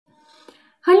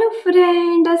Hello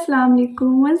friend, Assalamu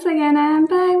alaikum. Once again I am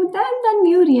back with another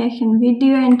new reaction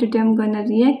video, and today I'm gonna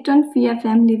react on Fia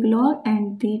family vlog,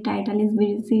 and the title is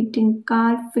visiting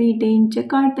car free day in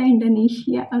Jakarta,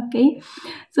 Indonesia. Okay,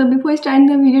 so before starting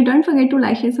the video, don't forget to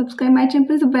like, share, subscribe my channel,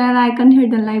 press the bell icon,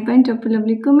 hit the like button, drop a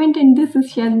lovely comment. And this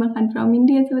is Shad Khan from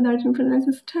India. So without further ado,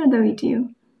 let's start the video.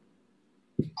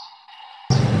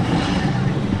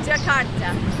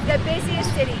 Jakarta, the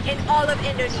busiest city in all of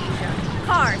Indonesia.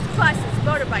 Cars, buses,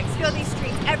 motorbikes fill these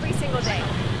streets every single day.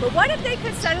 But what if they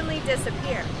could suddenly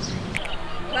disappear?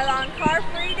 Well, on Car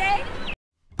Free Day,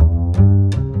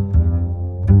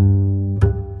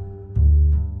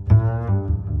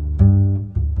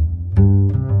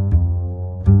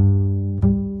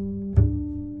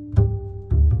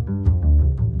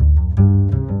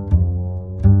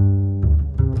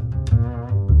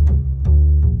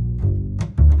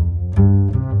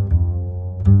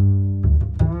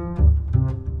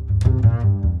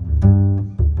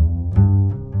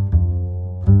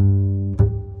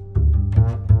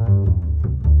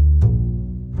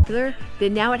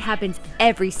 then now it happens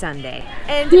every Sunday.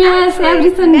 And yes,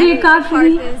 every Sunday Car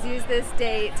Free. Jakartans use this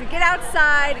day to get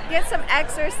outside, get some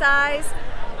exercise.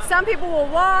 Some people will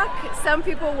walk, some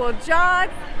people will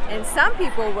jog, and some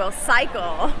people will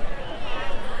cycle.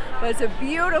 But it's a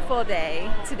beautiful day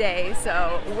today,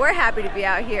 so we're happy to be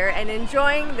out here and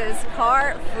enjoying this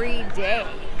car-free day.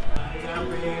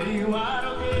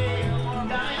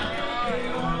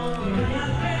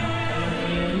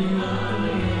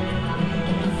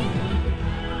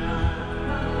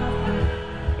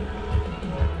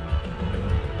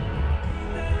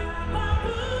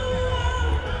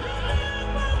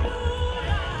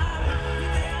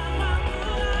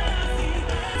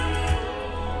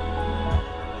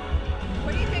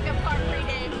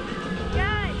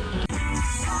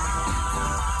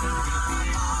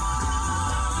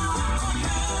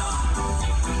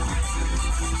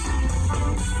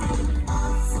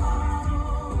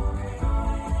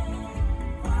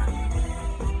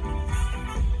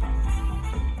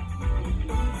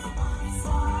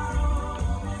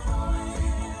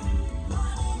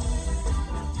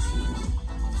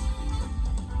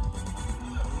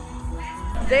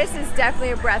 This is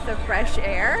definitely a breath of fresh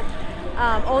air.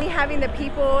 Only having the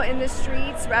people in the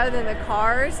streets rather than the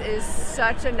cars is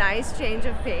such a nice change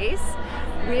of pace.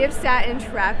 We have sat in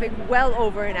traffic well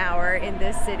over an hour in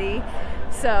this city,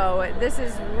 so this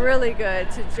is really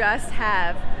good to just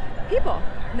have people.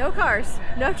 No cars,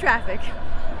 no traffic.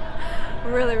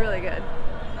 Really, really good.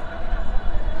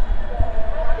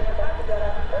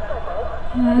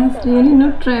 Yes, really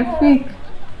no traffic.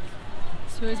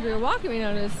 So as we were walking, we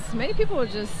noticed many people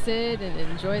would just sit and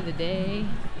enjoy the day,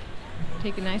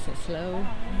 take it nice and slow.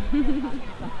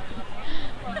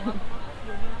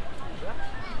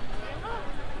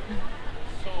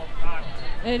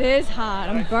 It is hot.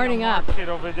 I'm burning up.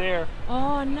 Over there.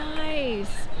 Oh,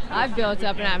 nice. I've built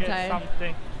up an appetite.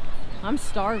 I'm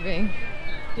starving.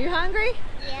 You hungry?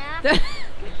 Yeah. Look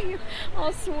at you,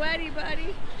 all sweaty,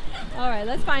 buddy. All right,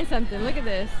 let's find something. Look at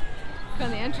this. On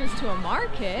the entrance to a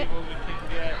market.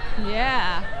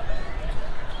 Yeah.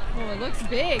 Oh, it looks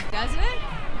big, doesn't it?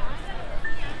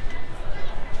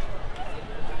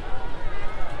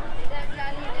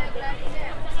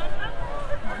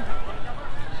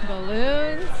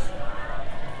 Balloons.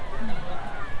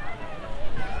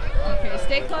 Okay,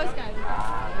 stay close, guys.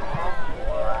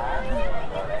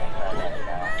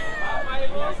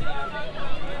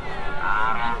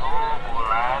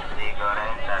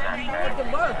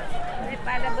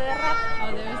 Oh,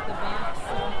 there's the box.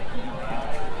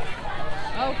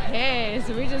 Okay, so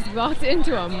we just walked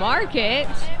into a market.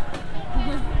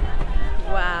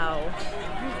 Wow.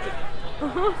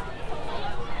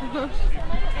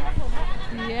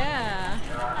 Yeah.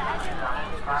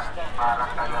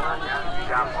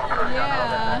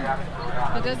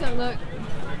 Yeah. It doesn't look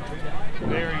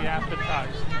very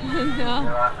appetizing. No.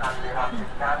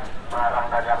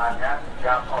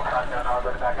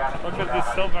 Look at this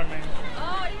Silverman.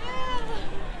 Oh, yeah.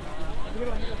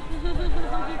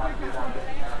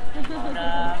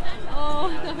 Oh,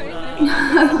 sorry.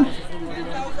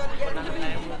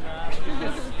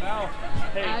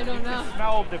 Hey, I don't know. You can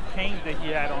smell the paint that he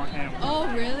had on him. Oh,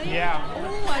 really? Yeah. Oh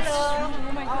my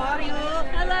God.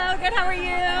 Hello, good, how are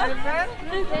you?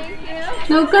 Thank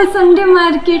you. Local Sunday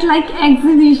market, like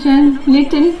exhibition,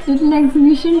 little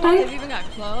exhibition type. They've even got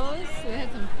clothes. We had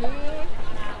some food.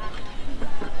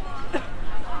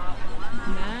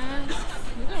 Masks.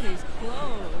 Look at all these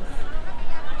clothes.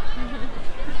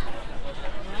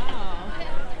 Wow.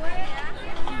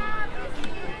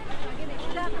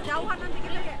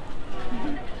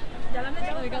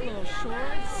 They got little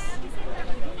shorts.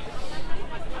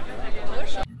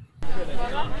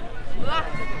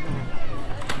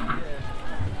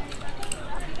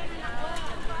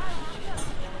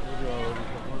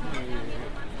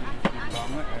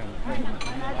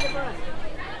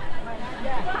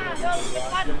 I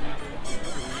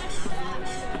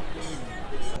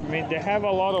mean, they have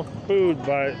a lot of food,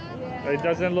 but it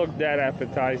doesn't look that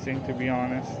appetizing, to be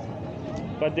honest.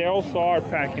 But they also are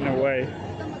packing away.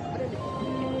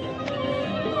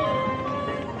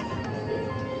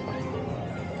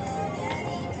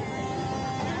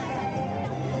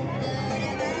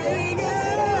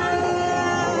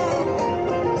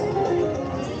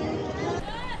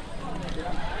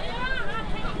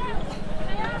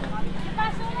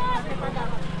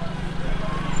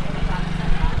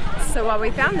 So while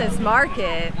we found this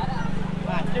market,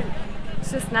 it's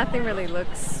just nothing really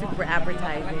looks super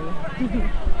appetizing.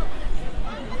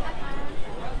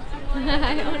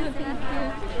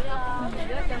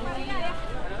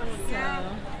 So,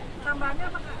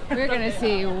 we're gonna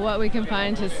see what we can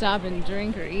find to stop and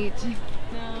drink or eat.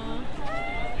 No.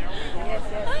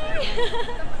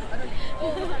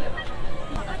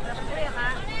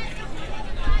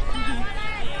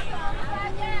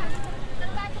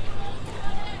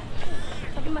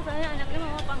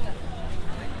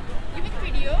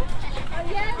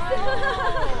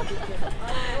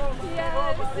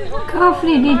 Car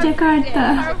free day Jakarta.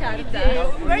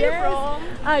 Where are you from?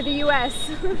 The US.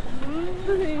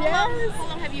 Yes. How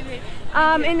long have you been?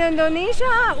 In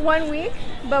Indonesia, 1 week,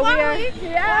 but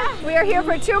we are here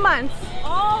for 2 months.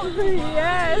 Oh,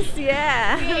 Yes,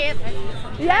 yeah. great.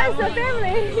 Yes, the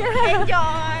family. Yeah.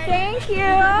 Enjoy. Thank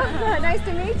you. Nice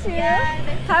to meet you.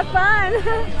 Have fun.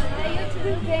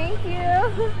 Thank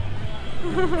you.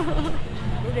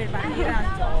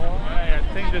 I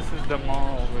think this is the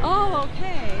mall. Oh,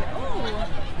 okay. Oh,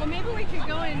 well, maybe we could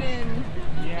go in and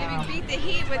Yeah. maybe beat the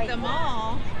heat with the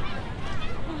mall.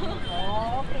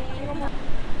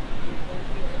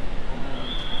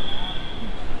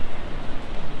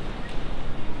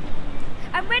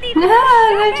 I'm ready to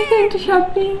Ready going to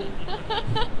shopping.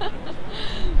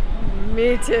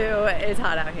 Me too. It's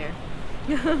hot out here.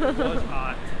 It's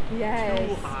hot. Yes.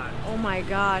 Too hot. Oh my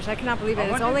gosh, I cannot believe it. I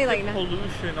It's wonder only if like the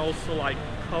pollution also like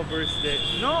covers it.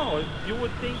 No, you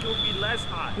would think it would be less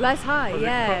hot. less hot. But it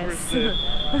Yes. covers it.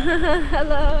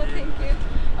 Hello. Thank you.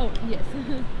 Oh, yes.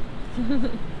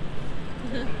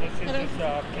 This is just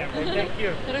camera. Thank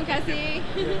you. Terima kasih.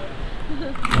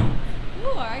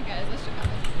 Ooh, alright guys, let's check out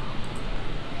this.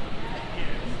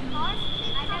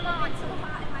 I've never been so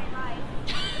hot in my life.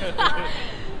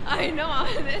 I know,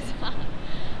 this hot.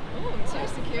 Ooh, two Metal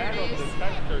securities.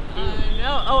 detector too. I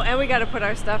know. Oh, and we got to put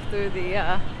our stuff through the.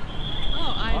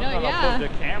 Oh, I know, I'm gonna yeah. put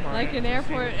the camera Like in an to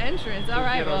airport see- entrance. to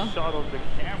Alright, get a well, shot of the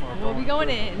camera we'll be going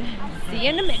through. in. See you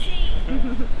in a minute.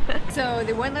 So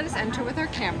they wouldn't let us enter with our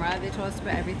camera. They told us to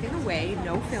put everything away,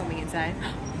 no filming inside.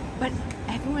 But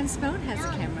everyone's phone has a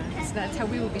camera, so that's how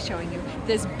we will be showing you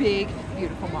this big,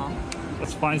 beautiful mall.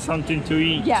 Let's find something to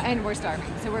eat. Yeah, and we're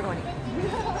starving, so we're going to eat.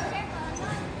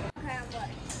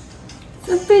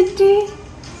 So pretty.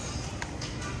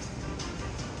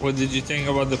 What did you think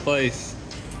about the place?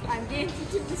 I'm dancing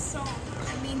to the song.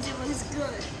 That means it was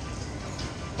good.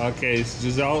 Okay, so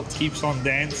Giselle keeps on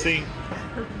dancing.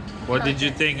 What did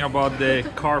you think about the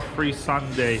car-free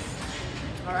Sunday?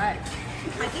 All right.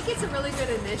 I think it's a really good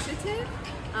initiative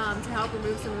to help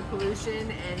remove some of the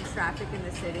pollution and traffic in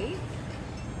the city.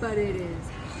 But it is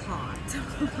hot.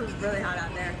 Really hot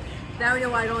out there. Now we know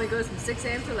why it only goes from 6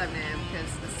 a.m. to 11 a.m.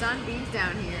 because the sun beams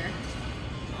down here.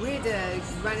 We had to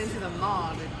run into the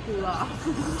mall to cool off.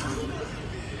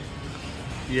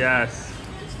 Yes,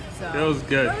 So, it was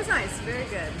good. It was nice, very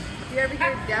good. If you're ever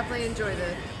here, definitely enjoy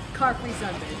the car-free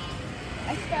Sunday.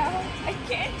 I fell. I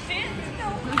can't dance. No.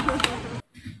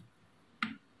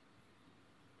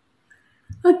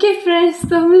 Okay friends,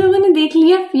 तो हम लोगों ने देख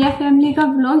लिया फिया family का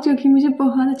vlog, जो कि मुझे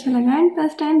बहुत अच्छा लगा एंड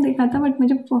फर्स्ट टाइम देखा था, बट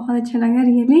मुझे बहुत अच्छा लगा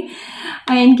रियली।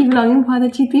 इनकी व्लॉगिंग बहुत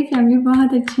अच्छी थी, फैमिली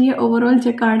बहुत अच्छी है। Overall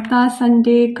Jakarta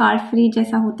Sunday car free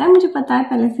जैसा होता है, मुझे पता है,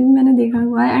 पहले से भी मैंने देखा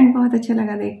हुआ है एंड बहुत अच्छा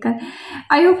लगा देखकर।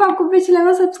 आई होप आपको भी अच्छा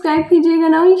लगा, सब्सक्राइब कीजिएगा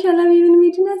ना। इंशाल्लाह we will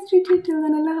meet in next video. Till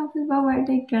then अल्लाह हाफिज़, bye bye,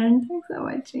 take care and thanks for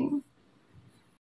watching.